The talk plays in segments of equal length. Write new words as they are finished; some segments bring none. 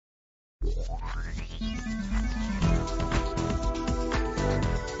I'm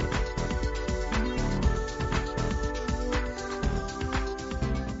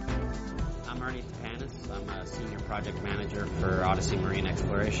Arnie Tapanis. I'm a senior project manager for Odyssey Marine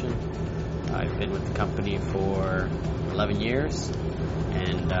Exploration. I've been with the company for 11 years,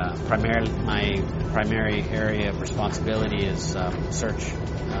 and my primary area of responsibility is search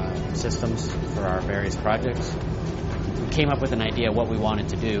systems for our various projects. We came up with an idea of what we wanted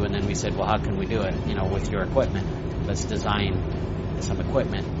to do, and then we said, well, how can we do it? With your equipment. Let's design some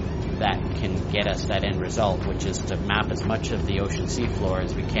equipment that can get us that end result, which is to map as much of the ocean seafloor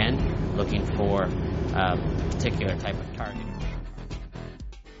as we can, looking for a particular type of target.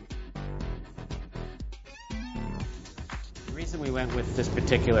 The reason we went with this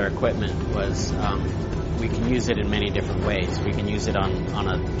particular equipment was we can use it in many different ways. We can use it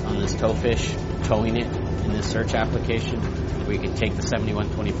on this towfish, towing it in this search application. We can take the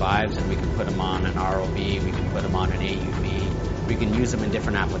 7125s and we can put them on an ROV, we can put them on an AUV. We can use them in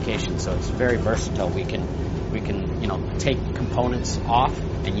different applications, so it's very versatile. We can take components off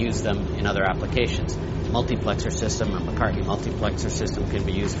and use them in other applications. Multiplexer system, a McCartney multiplexer system, can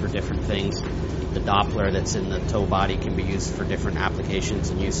be used for different things. The Doppler that's in the tow body can be used for different applications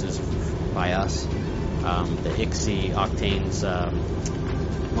and uses by us. The ICSI Octane's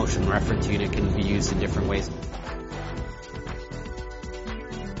motion reference unit can be used in different ways.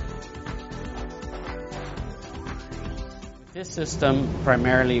 This system,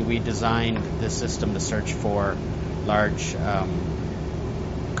 primarily we designed this system to search for large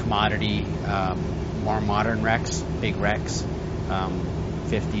commodity, more modern wrecks, big wrecks,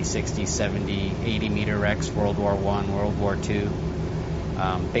 50, 60, 70, 80 meter wrecks, World War I, World War II,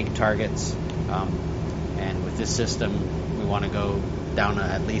 big targets. And with this system, we want to go down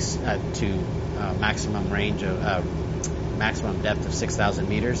at least to maximum range of maximum depth of 6,000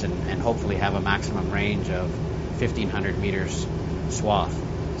 meters and hopefully have a maximum range of 1,500 meters swath.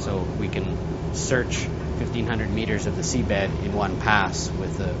 So we can search 1,500 meters of the seabed in one pass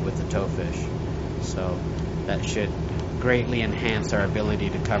with the towfish. So that should greatly enhance our ability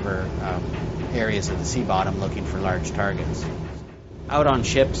to cover areas of the sea bottom looking for large targets. Out on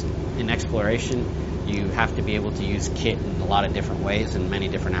ships in exploration, you have to be able to use kit in a lot of different ways and many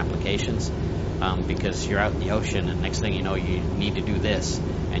different applications because you're out in the ocean and next thing you know you need to do this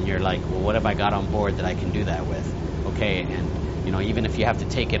and you're like, well, what have I got on board that I can do that with? Okay, and even if you have to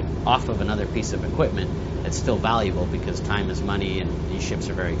take it off of another piece of equipment, it's still valuable because time is money and these ships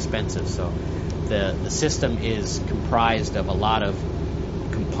are very expensive. So the system is comprised of a lot of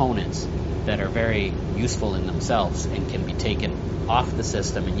components that are very useful in themselves and can be taken off the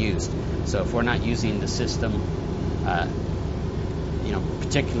system and used. So if we're not using the system,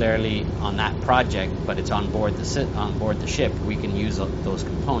 particularly on that project, but it's on board the ship, we can use those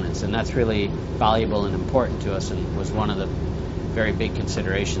components, and that's really valuable and important to us, and was one of the very big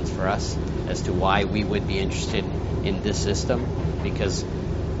considerations for us as to why we would be interested in this system, because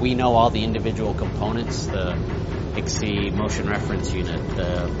we know all the individual components, the ICSI motion reference unit,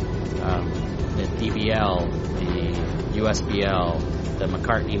 the DBL, the USBL, the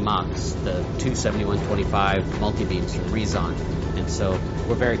McCartney MUX, the 27125 multi-beams from Rezon. And so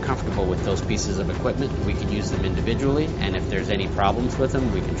we're very comfortable with those pieces of equipment. We can use them individually, and if there's any problems with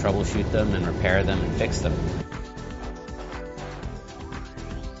them, we can troubleshoot them and repair them and fix them.